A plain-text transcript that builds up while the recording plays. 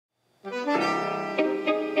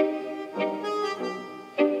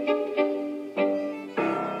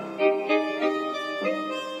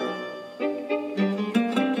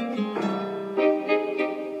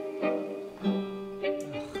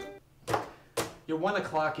Your 1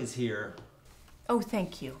 o'clock is here. Oh,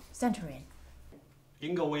 thank you. Send her in. You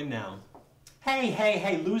can go in now.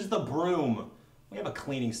 Hey, lose the broom. We have a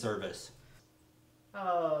cleaning service.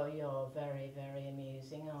 Oh, you're very, very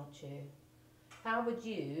amusing, aren't you? How would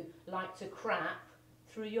you like to crap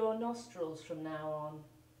through your nostrils from now on?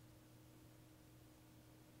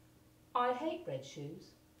 I hate red shoes.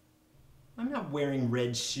 I'm not wearing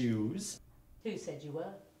red shoes. Who said you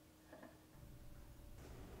were?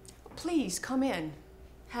 Please, come in.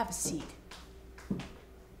 Have a seat.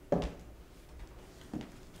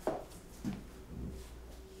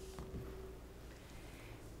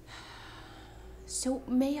 So,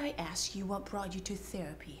 may I ask you what brought you to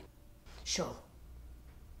therapy? Sure.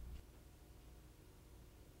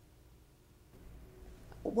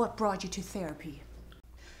 What brought you to therapy?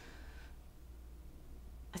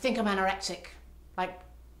 I think I'm anorexic. Like,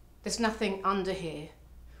 there's nothing under here,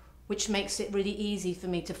 which makes it really easy for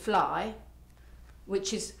me to fly,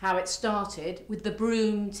 which is how it started with the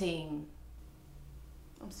broom team.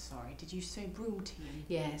 I'm sorry, did you say broom team?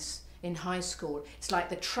 Yes, in high school. It's like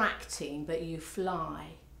the track team, but you fly.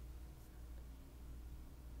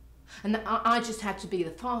 And I just had to be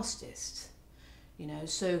the fastest, you know,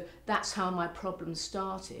 so that's how my problem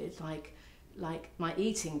started, like my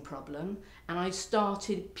eating problem, and I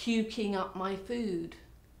started puking up my food.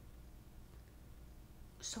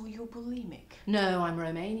 So you're bulimic? No, I'm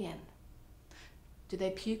Romanian. Do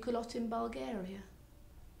they puke a lot in Bulgaria?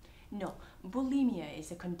 No, bulimia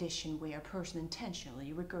is a condition where a person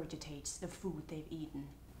intentionally regurgitates the food they've eaten.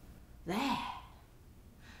 There.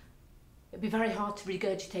 It'd be very hard to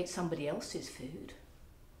regurgitate somebody else's food.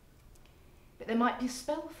 But there might be a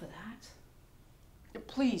spell for that.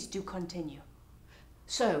 Please do continue.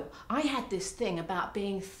 So, I had this thing about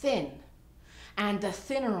being thin. And the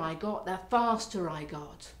thinner I got, the faster I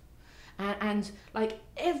got. And like,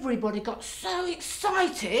 everybody got so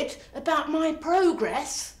excited about my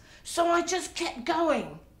progress, so I just kept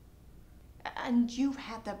going. And you've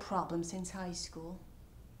had that problem since high school?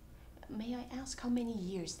 May I ask how many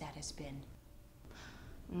years that has been?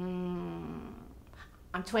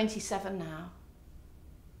 I'm 27 now.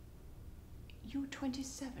 You're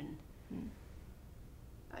 27?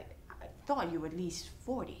 I thought you were at least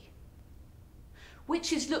 40.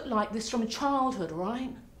 Witches look like this from childhood,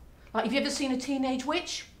 right? Like, have you ever seen a teenage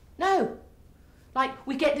witch? No. Like,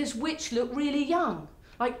 we get this witch look really young.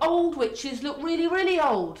 Like, old witches look really, really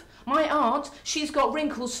old. My aunt, she's got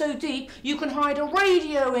wrinkles so deep you can hide a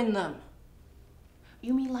radio in them.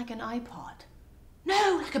 You mean like an iPod?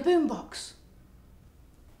 No, like a boombox.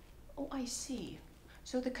 Oh, I see.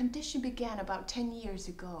 So the condition began about 10 years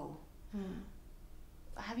ago.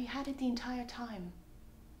 Have you had it the entire time?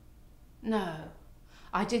 No.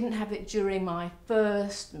 I didn't have it during my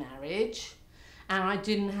first marriage, and I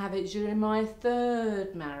didn't have it during my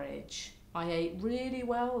third marriage. I ate really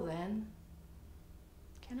well then.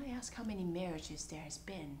 Can I ask how many marriages there has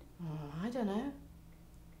been? I don't know.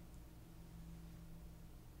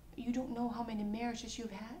 You don't know how many marriages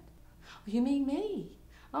you've had? You mean me?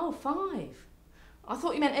 Oh, 5. I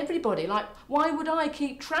thought you meant everybody. Like, why would I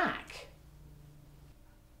keep track?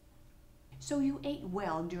 So you ate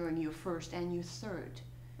well during your first and your third.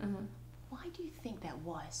 Why do you think that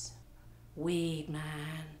was? Weed,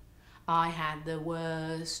 man. I had the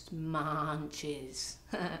worst munches.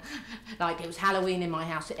 Like, it was Halloween in my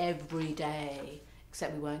house every day,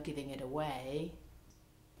 except we weren't giving it away.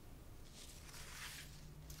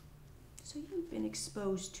 So you've been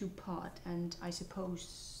exposed to pot and, I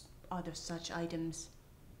suppose, other such items.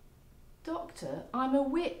 Doctor, I'm a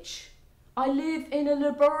witch. I live in a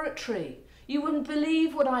laboratory. You wouldn't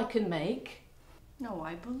believe what I can make. No,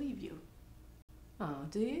 I believe you. Oh,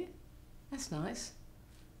 do you? That's nice.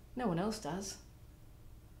 No one else does.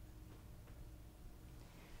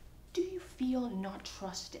 Do you feel not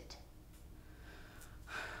trusted?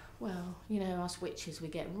 Well, you know, us witches, we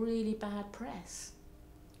get really bad press.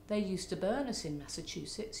 They used to burn us in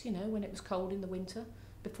Massachusetts, you know, when it was cold in the winter,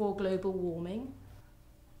 before global warming.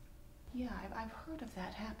 Yeah, I've heard of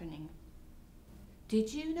that happening.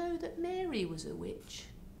 Did you know that Mary was a witch?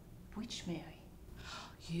 Which Mary?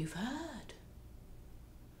 You've heard.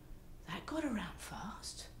 That got around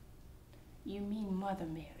fast. You mean Mother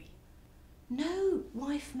Mary? No,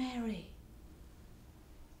 Wife Mary.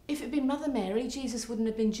 If it had been Mother Mary, Jesus wouldn't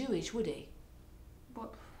have been Jewish, would he?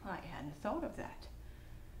 Well, I hadn't thought of that.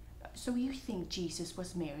 So you think Jesus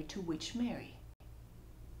was married to which Mary?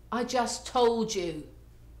 I just told you.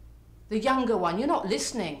 The younger one, you're not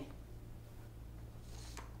listening.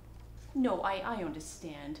 No, I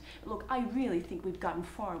understand. Look, I really think we've gotten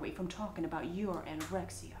far away from talking about your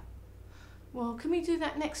anorexia. Well, can we do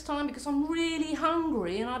that next time? Because I'm really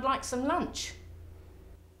hungry and I'd like some lunch.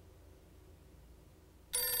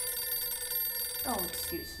 Oh,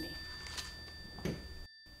 excuse me.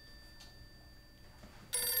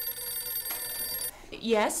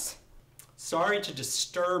 Yes? Sorry to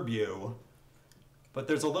disturb you, but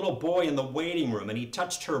there's a little boy in the waiting room and he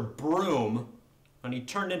touched her broom and he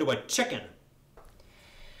turned into a chicken.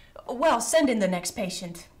 Well, send in the next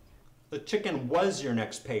patient. The chicken was your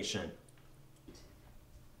next patient.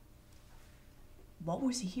 What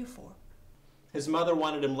was he here for? His mother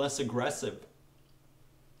wanted him less aggressive.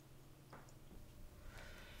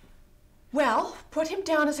 Well, put him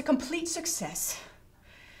down as a complete success.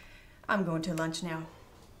 I'm going to lunch now.